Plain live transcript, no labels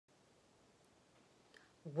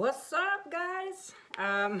What's up, guys?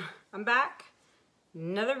 I'm back.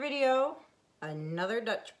 Another video, another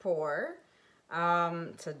Dutch pour.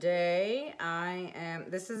 Today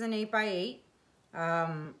this is an 8x8.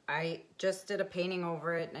 I just did a painting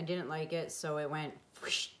over it and I didn't like it, so it went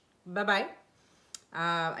whoosh, bye-bye.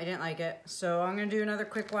 I didn't like it, so I'm gonna do another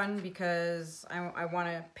quick one because I want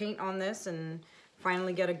to paint on this and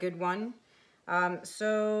finally get a good one.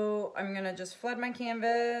 So I'm gonna just flood my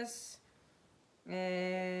canvas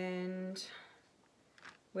and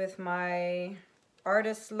with my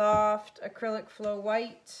Artist Loft acrylic flow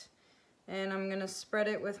white, and I'm gonna spread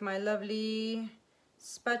it with my lovely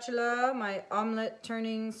spatula, my omelet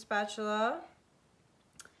turning spatula,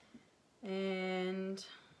 and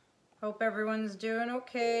hope everyone's doing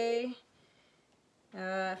okay.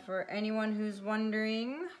 For anyone who's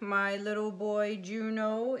wondering, my little boy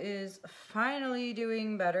Juno is finally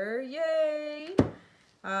doing better. Yay!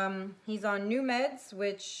 He's on new meds,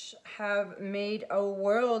 which have made a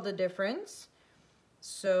world of difference.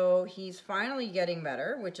 So he's finally getting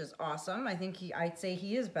better, which is awesome. I'd say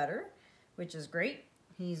he is better, which is great.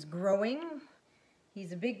 He's growing.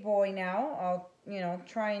 He's a big boy now. I'll,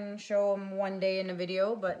 try and show him one day in a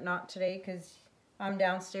video, but not today because I'm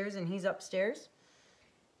downstairs and he's upstairs.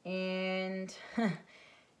 And,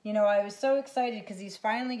 I was so excited because he's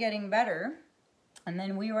finally getting better. And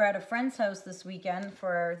then we were at a friend's house this weekend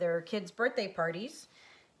for their kids' birthday parties.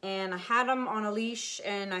 And I had him on a leash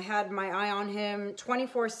and I had my eye on him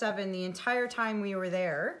 24/7 the entire time we were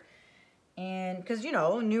there. And because,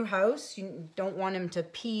 new house, you don't want him to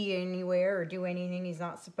pee anywhere or do anything he's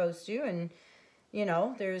not supposed to. And,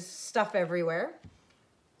 there's stuff everywhere.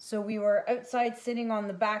 So we were outside sitting on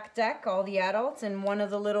the back deck, all the adults, and one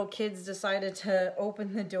of the little kids decided to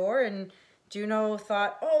open the door, and Juno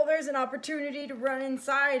thought, oh, there's an opportunity to run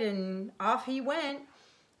inside, and off he went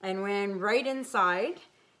and ran right inside.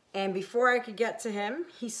 And before I could get to him,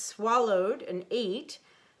 he swallowed and ate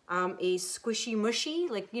a squishy mushy,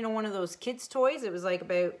 like, one of those kids' toys. It was like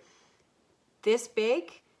about this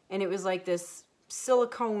big, and it was like this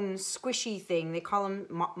silicone squishy thing. They call them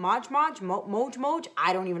moj.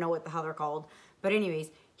 I don't even know what the hell they're called. But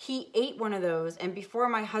anyways, he ate one of those, and before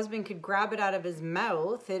my husband could grab it out of his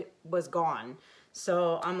mouth, it was gone.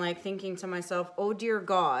 So I'm like thinking to myself, oh dear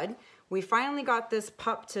God, we finally got this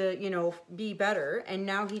pup to, be better, and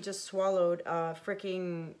now he just swallowed a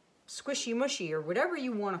freaking squishy mushy or whatever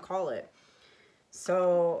you want to call it.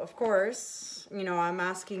 So, of course, I'm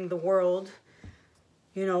asking the world,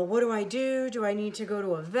 what do I do? Do I need to go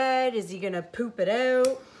to a vet? Is he going to poop it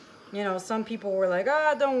out? Some people were like,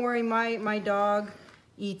 don't worry, my dog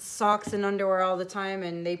eats socks and underwear all the time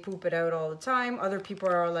and they poop it out all the time. Other people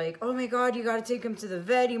are like, oh my God, you got to take him to the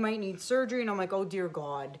vet. He might need surgery. And I'm like, oh dear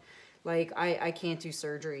God, like I can't do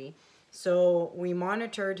surgery. So we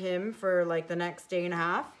monitored him for like the next day and a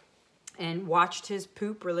half and watched his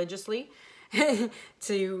poop religiously to,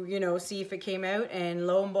 see if it came out. And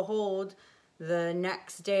lo and behold, the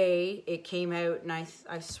next day it came out, and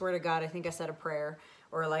I swear to God, I think I said a prayer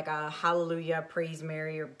or like a hallelujah, praise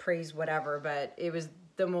Mary, or praise whatever, but it was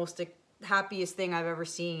the most happiest thing I've ever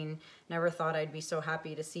seen. Never thought I'd be so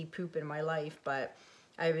happy to see poop in my life, but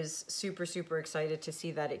I was super, super excited to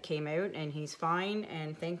see that it came out, and he's fine,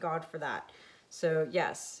 and thank God for that. So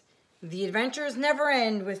yes, the adventures never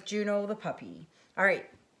end with Juno the puppy. All right,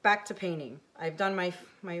 back to painting. I've done my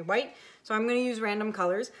white, so I'm going to use random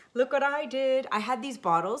colors. Look what I did. I had these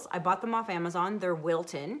bottles. I bought them off Amazon. They're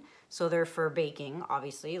Wilton, so they're for baking,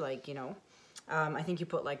 obviously, like, I think you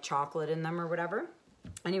put like chocolate in them or whatever.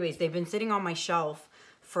 Anyways, they've been sitting on my shelf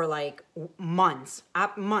for like months,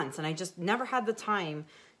 and I just never had the time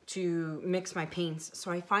to mix my paints.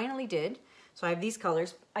 So I finally did. So I have these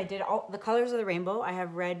colors. I did all the colors of the rainbow. I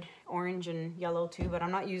have red, orange, and yellow too, but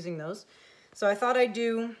I'm not using those. So I thought I'd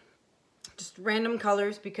do just random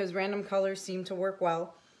colors because random colors seem to work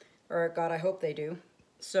well. Or God, I hope they do.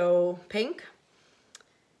 So pink.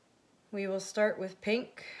 We will start with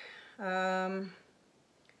pink.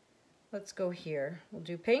 Let's go here. We'll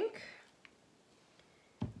do pink.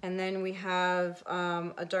 And then we have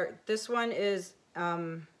a dark, this one is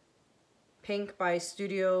pink by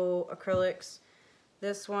Studio Acrylics.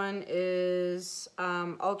 This one is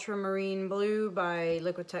Ultramarine Blue by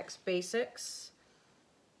Liquitex Basics.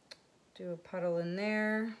 Do a puddle in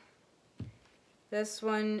there. This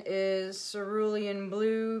one is Cerulean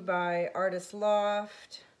Blue by Artist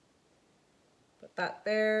Loft. Put that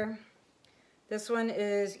there. This one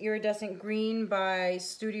is Iridescent Green by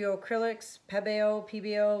Studio Acrylics,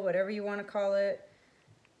 PBO, whatever you want to call it.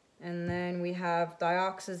 And then we have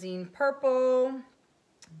Dioxazine Purple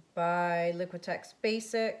by Liquitex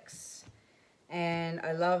Basics. And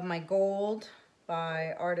I love my gold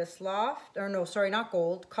by Artist Loft. Or no, sorry, not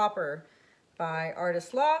gold, copper by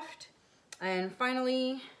Artist Loft. And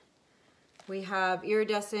finally, we have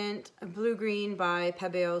iridescent blue-green by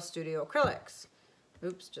Pebeo Studio Acrylics.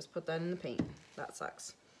 Oops, just put that in the paint. That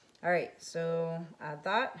sucks. All right, so add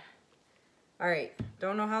that. All right,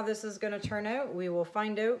 don't know how this is gonna turn out. We will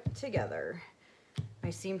find out together.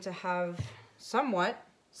 I seem to have some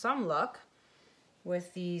luck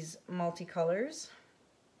with these multicolors.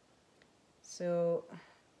 So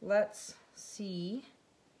let's see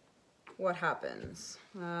what happens.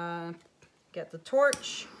 Get the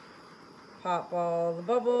torch, pop all the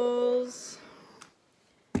bubbles.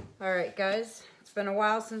 All right, guys, it's been a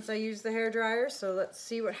while since I used the hairdryer, so let's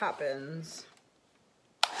see what happens.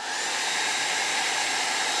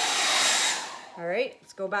 All right,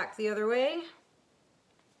 let's go back the other way.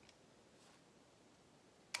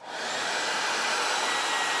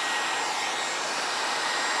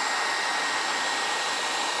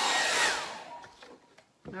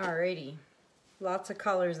 Alrighty, lots of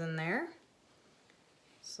colors in there,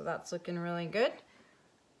 so that's looking really good.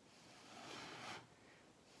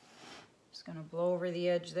 Just gonna blow over the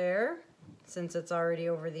edge there, since it's already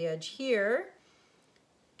over the edge here.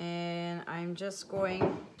 And I'm just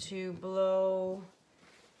going to blow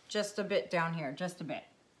just a bit down here, just a bit.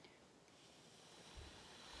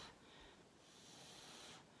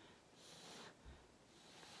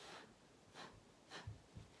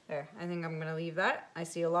 There, I think I'm gonna leave that. I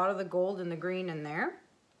see a lot of the gold and the green in there.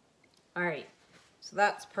 All right, so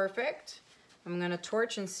that's perfect. I'm gonna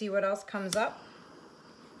torch and see what else comes up.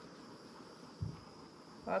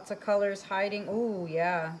 Lots of colors hiding. Oh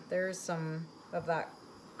yeah, there's some of that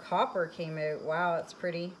copper came out. Wow, that's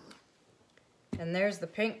pretty. And there's the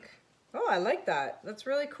pink. Oh, I like that. That's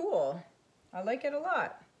really cool. I like it a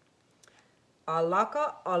lot. I like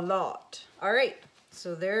it a lot. All right,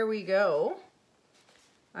 so there we go.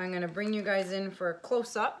 I'm gonna bring you guys in for a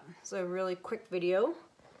close-up. It's a really quick video.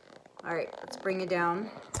 All right, let's bring it down.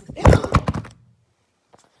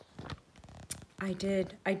 I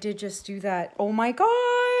did just do that. Oh my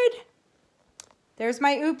God! There's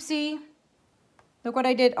my oopsie. Look what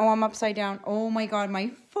I did. Oh, I'm upside down. Oh my God,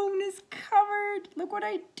 my phone is covered. Look what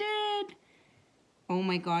I did. Oh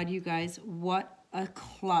my God, you guys, what a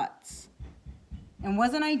klutz. And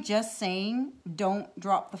wasn't I just saying, don't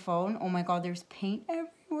drop the phone? Oh my God, there's paint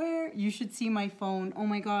everywhere. You should see my phone. Oh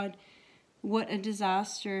my God, what a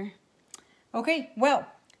disaster. Okay, well,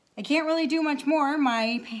 I can't really do much more.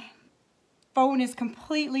 My phone is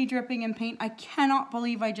completely dripping in paint. I cannot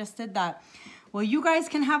believe I just did that. Well, you guys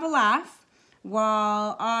can have a laugh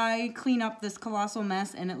while I clean up this colossal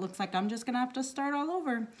mess, and it looks like I'm just gonna have to start all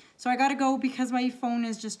over. So I gotta go because my phone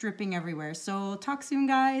is just dripping everywhere. So talk soon,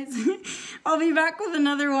 guys. I'll be back with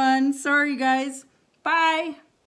another one. Sorry, guys. Bye.